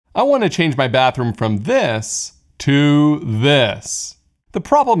I want to change my bathroom from this to this. The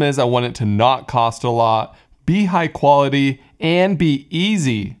problem is I want it to not cost a lot, be high quality, and be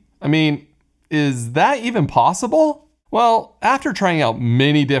easy. I mean, is that even possible? Well, after trying out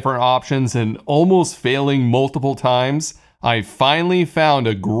many different options and almost failing multiple times, I finally found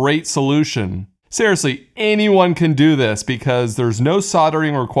a great solution. Seriously, anyone can do this because there's no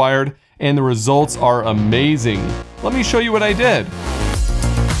soldering required and the results are amazing. Let me show you what I did.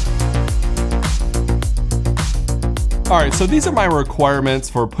 Alright, so these are my requirements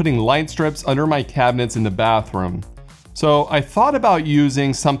for putting light strips under my cabinets in the bathroom. So I thought about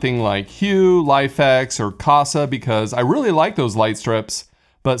using something like Hue, LifeX, or Casa because I really like those light strips,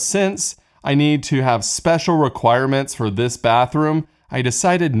 but since I need to have special requirements for this bathroom, I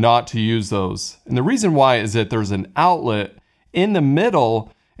decided not to use those. And the reason why is that there's an outlet in the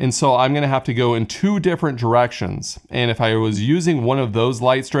middle, and so I'm gonna have to go in two different directions. And if I was using one of those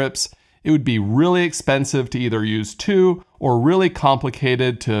light strips, it would be really expensive to either use two or really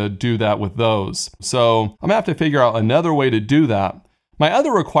complicated to do that with those. So I'm gonna have to figure out another way to do that. My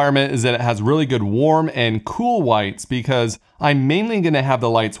other requirement is that it has really good warm and cool whites because I'm mainly gonna have the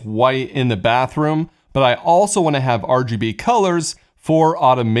lights white in the bathroom, but I also wanna have RGB colors for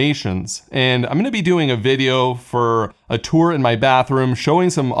automations. And I'm gonna be doing a video for a tour in my bathroom showing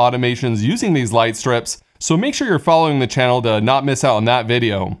some automations using these light strips, so make sure you're following the channel to not miss out on that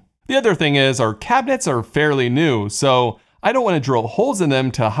video. The other thing is our cabinets are fairly new, so I don't want to drill holes in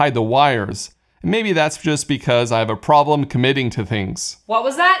them to hide the wires. And maybe that's just because I have a problem committing to things. What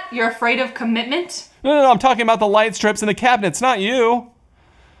was that? You're afraid of commitment? No, I'm talking about the light strips in the cabinets, not you.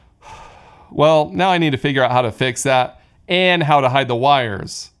 Well, now I need to figure out how to fix that and how to hide the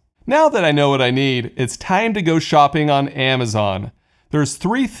wires. Now that I know what I need, it's time to go shopping on Amazon. There's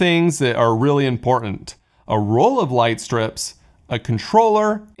three things that are really important: a roll of light strips, a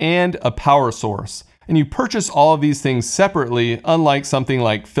controller, and a power source. And you purchase all of these things separately, unlike something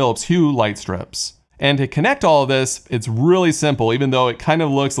like Philips Hue light strips. And to connect all of this, it's really simple, even though it kind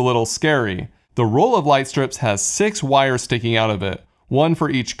of looks a little scary. The roll of light strips has 6 wires sticking out of it, one for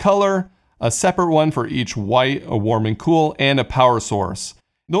each color, a separate one for each white, a warm and cool, and a power source.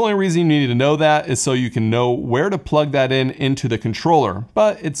 The only reason you need to know that is so you can know where to plug that in into the controller,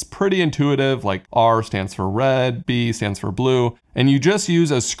 but it's pretty intuitive, like R stands for red, B stands for blue, and you just use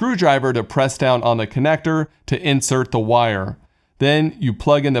a screwdriver to press down on the connector to insert the wire. Then you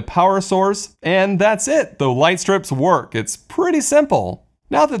plug in the power source, and that's it. The light strips work. It's pretty simple.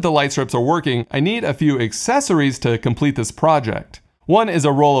 Now that the light strips are working, I need a few accessories to complete this project. One is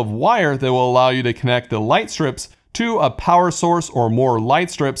a roll of wire that will allow you to connect the light strips to a power source or more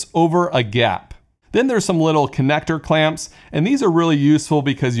light strips over a gap. Then there's some little connector clamps, and these are really useful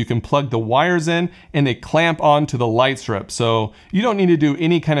because you can plug the wires in and they clamp onto the light strip, so you don't need to do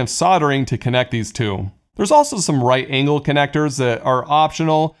any kind of soldering to connect these two. There's also some right angle connectors that are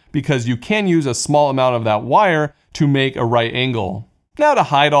optional because you can use a small amount of that wire to make a right angle. Now to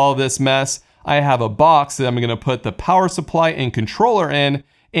hide all of this mess, I have a box that I'm going to put the power supply and controller in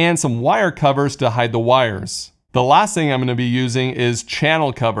and some wire covers to hide the wires. The last thing I'm going to be using is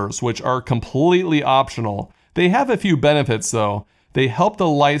channel covers, which are completely optional. They have a few benefits though. They help the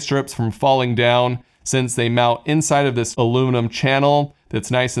light strips from falling down since they mount inside of this aluminum channel that's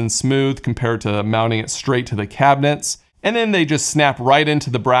nice and smooth compared to mounting it straight to the cabinets. And then they just snap right into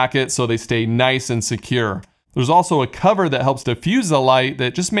the bracket so they stay nice and secure. There's also a cover that helps diffuse the light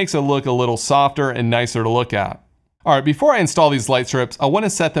that just makes it look a little softer and nicer to look at. Alright, before I install these light strips, I want to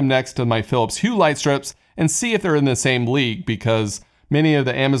set them next to my Philips Hue light strips and see if they're in the same league, because many of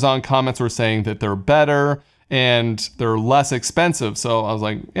the Amazon comments were saying that they're better and they're less expensive. So I was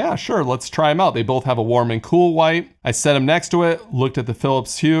like, yeah, sure, let's try them out. They both have a warm and cool white. I set them next to it, looked at the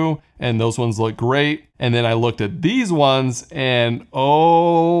Philips Hue, and those ones look great. And then I looked at these ones and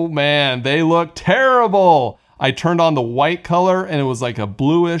oh man, they look terrible. I turned on the white color and it was like a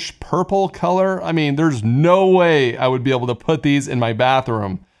bluish purple color. I mean, there's no way I would be able to put these in my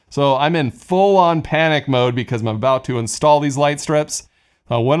bathroom. So I'm in full-on panic mode because I'm about to install these light strips.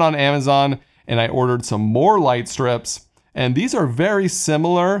 I went on Amazon and I ordered some more light strips, and these are very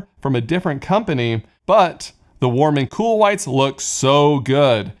similar from a different company, but the warm and cool whites look so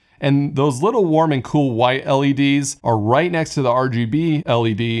good. And those little warm and cool white LEDs are right next to the RGB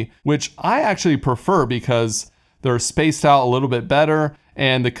LED, which I actually prefer because they're spaced out a little bit better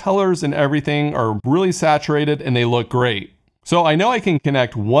and the colors and everything are really saturated and they look great. So I know I can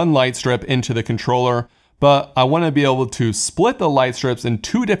connect one light strip into the controller, but I want to be able to split the light strips in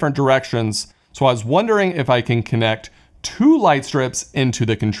 2 different directions. So I was wondering if I can connect 2 light strips into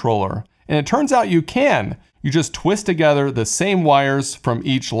the controller. And it turns out you can. You just twist together the same wires from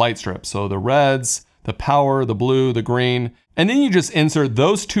each light strip. So the reds, the power, the blue, the green, and then you just insert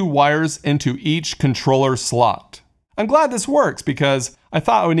those 2 wires into each controller slot. I'm glad this works because I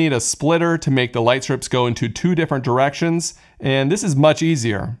thought I would need a splitter to make the light strips go into 2 different directions, and this is much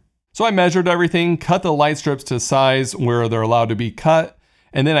easier. So I measured everything, cut the light strips to size where they're allowed to be cut,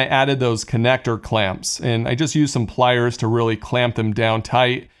 and then I added those connector clamps, and I just used some pliers to really clamp them down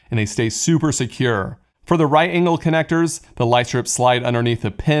tight, and they stay super secure. For the right angle connectors, the light strips slide underneath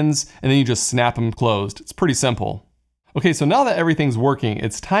the pins, and then you just snap them closed. It's pretty simple. Okay, so now that everything's working,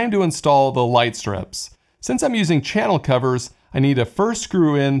 it's time to install the light strips. Since I'm using channel covers, I need to first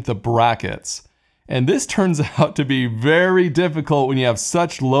screw in the brackets. And this turns out to be very difficult when you have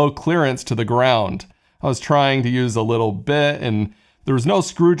such low clearance to the ground. I was trying to use a little bit, and there was no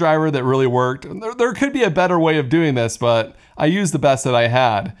screwdriver that really worked. There could be a better way of doing this, but I used the best that I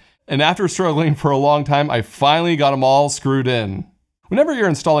had. And after struggling for a long time, I finally got them all screwed in. Whenever you're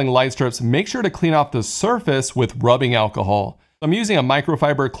installing light strips, make sure to clean off the surface with rubbing alcohol. I'm using a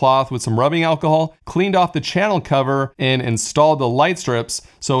microfiber cloth with some rubbing alcohol, cleaned off the channel cover, and installed the light strips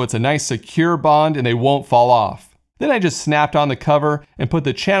so it's a nice secure bond and they won't fall off. Then I just snapped on the cover and put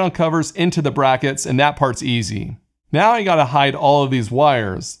the channel covers into the brackets, and that part's easy. Now I gotta hide all of these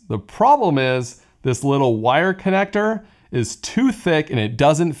wires. The problem is this little wire connector is too thick and it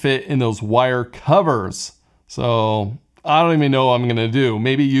doesn't fit in those wire covers. So I don't even know what I'm gonna do.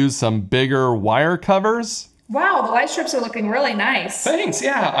 Maybe use some bigger wire covers? Wow, the light strips are looking really nice. Thanks,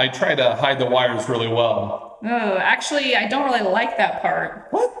 yeah, I try to hide the wires really well. Oh, actually, I don't really like that part.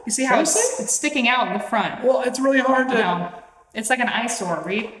 What? You see how it's sticking out in the front? Well, it's really hard to... No, it's like an eyesore,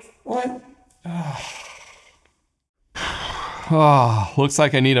 Reed. What? Oh, looks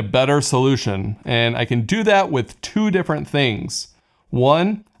like I need a better solution, and I can do that with 2 different things.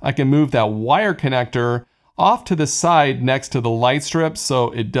 One, I can move that wire connector off to the side next to the light strip so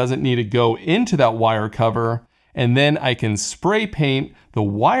it doesn't need to go into that wire cover, and then I can spray paint the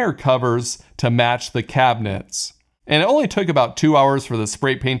wire covers to match the cabinets. And it only took about 2 hours for the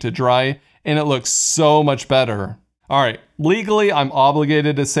spray paint to dry, and it looks so much better. All right, legally I'm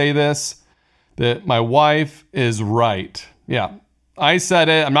obligated to say this, that my wife is right. Yeah, I said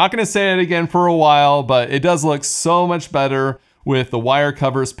it. I'm not gonna say it again for a while, but it does look so much better with the wire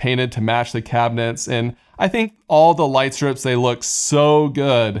covers painted to match the cabinets. And I think all the light strips, they look so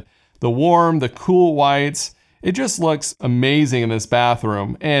good. The warm, the cool whites, it just looks amazing in this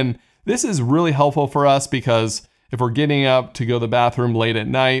bathroom. And this is really helpful for us because if we're getting up to go to the bathroom late at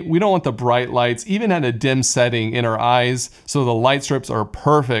night, we don't want the bright lights, even at a dim setting, in our eyes. So the light strips are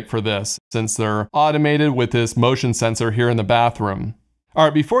perfect for this since they're automated with this motion sensor here in the bathroom. All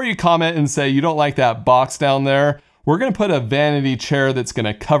right, before you comment and say you don't like that box down there, we're gonna put a vanity chair that's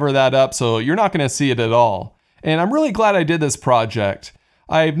gonna cover that up so you're not gonna see it at all. And I'm really glad I did this project.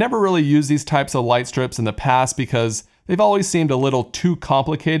 I've never really used these types of light strips in the past because they've always seemed a little too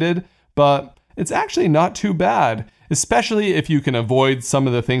complicated, but it's actually not too bad, especially if you can avoid some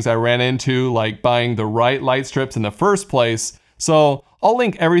of the things I ran into, like buying the right light strips in the first place. So I'll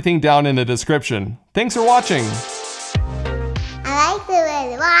link everything down in the description. Thanks for watching. I like the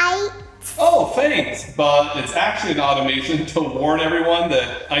red light. Oh, thanks, but it's actually an automation to warn everyone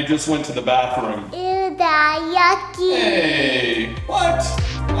that I just went to the bathroom. Ew, that yucky. Hey, what?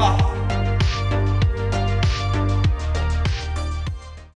 Ah.